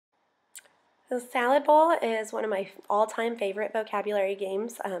The Salad Bowl is one of my all-time favorite vocabulary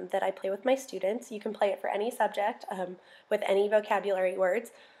games that I play with my students. You can play it for any subject with any vocabulary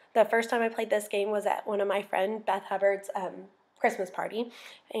words. The first time I played this game was at one of my friend Beth Hubbard's Christmas party,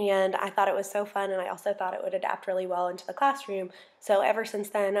 and I thought it was so fun, and I also thought it would adapt really well into the classroom. So ever since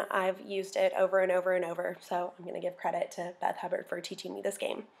then, I've used it over and over and over, so I'm going to give credit to Beth Hubbard for teaching me this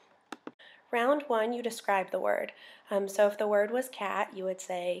game. Round one, you describe the word. So if the word was cat, you would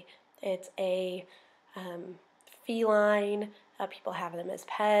say it's a feline. People have them as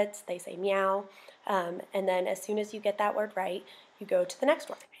pets. They say meow. And then as soon as you get that word right, you go to the next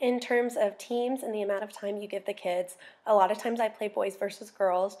one. In terms of teams and the amount of time you give the kids, a lot of times I play boys versus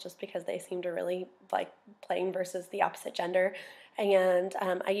girls just because they seem to really like playing versus the opposite gender. And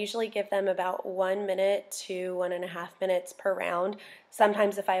I usually give them about 1 minute to 1.5 minutes per round.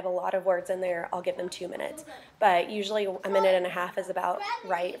 Sometimes if I have a lot of words in there, I'll give them 2 minutes. But usually 1.5 minutes is about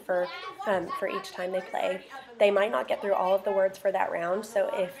right for each time they play. They might not get through all of the words for that round, so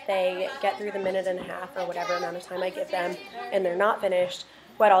if they get through the 1.5 minutes or whatever amount of time I give them and they're not finished,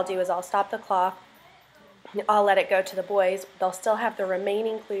 what I'll do is I'll stop the clock, I'll let it go to the boys. They'll still have the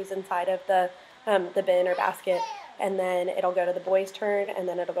remaining clues inside of the bin or basket, and then it'll go to the boys' turn, and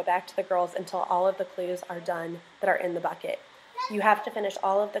then it'll go back to the girls until all of the clues are done that are in the bucket. You have to finish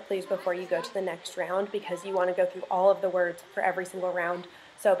all of the clues before you go to the next round because you want to go through all of the words for every single round.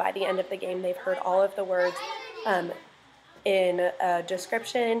 So by the end of the game, they've heard all of the words in a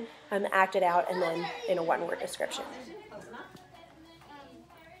description, acted out, and then in a one-word description.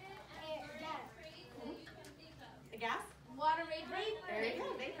 Gas? Water, vapor. There you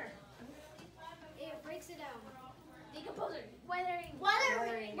go, vapor. It breaks it down. Decomposer. Weathering.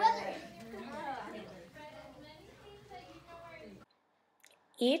 Weathering.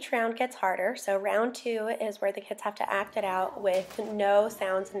 Each round gets harder, so round two is where the kids have to act it out with no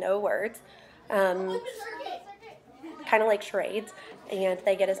sounds, no words, kind of like charades, and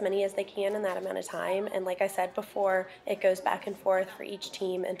they get as many as they can in that amount of time. And like I said before, it goes back and forth for each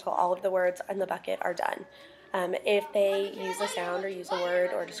team until all of the words in the bucket are done. If they use a sound or use a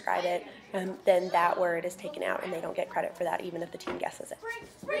word or describe it, then that word is taken out and they don't get credit for that even if the team guesses it.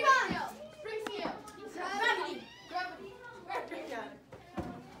 Spring on! Spring field! Gravity!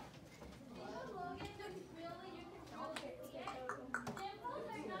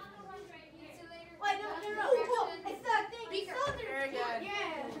 Very good. Yeah!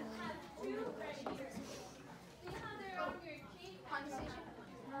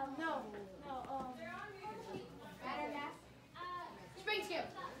 No. Matter mass? Spring scale.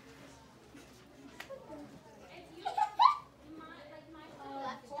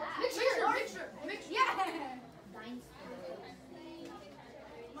 Mixture. Yeah.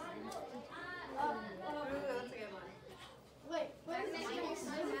 Ooh, that's a good one. Wait, what is this?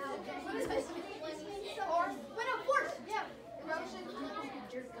 What is this? Or, wait, no, force. Yeah. Erosion.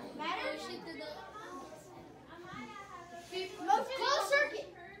 Matter? Motion. Closed circuit.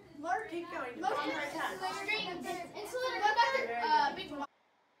 Keep going. Motion. Strings. Insulator. Big one.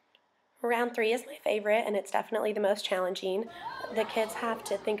 Round three is my favorite, and it's definitely the most challenging. The kids have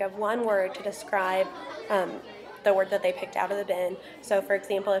to think of one word to describe the word that they picked out of the bin. So for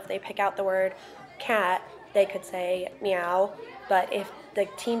example, if they pick out the word cat, they could say meow, but if the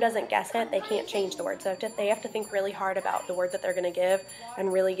team doesn't guess it, they can't change the word. So they have to think really hard about the word that they're going to give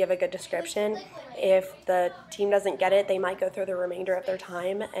and really give a good description. If the team doesn't get it, they might go through the remainder of their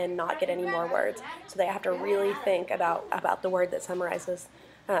time and not get any more words. So they have to really think about the word that summarizes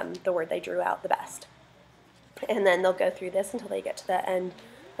the word they drew out the best. And then they'll go through this until they get to the end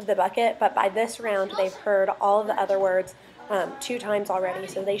of the bucket. But by this round, they've heard all of the other words 2 times already,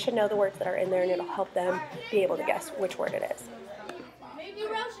 so they should know the words that are in there, and it'll help them be able to guess which word it is. Maybe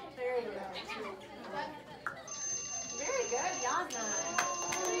erosion. Very good. Very good, Yasna.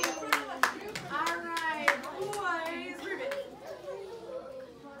 All right, boys. Ruben.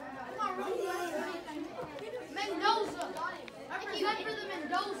 Mendoza. Represent for the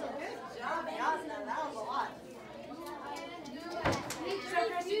Mendoza. Good job, Yasna. That was a lot. So,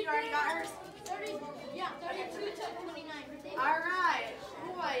 Kristen, you already got hers? 32 to 29. All right,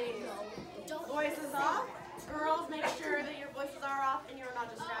 boys. Voices off. Girls, make sure that your voices are off and you're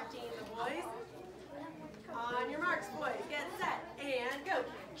not distracting the boys. On your marks, boys. Get set and go.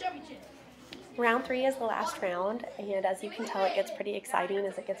 Chubby chin. Round three is the last round, and as you can tell, it gets pretty exciting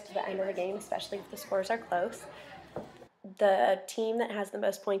as it gets to the end of the game, especially if the scores are close. The team that has the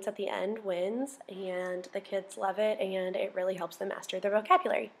most points at the end wins, and the kids love it, and it really helps them master their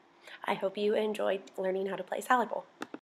vocabulary. I hope you enjoyed learning how to play Salad Bowl.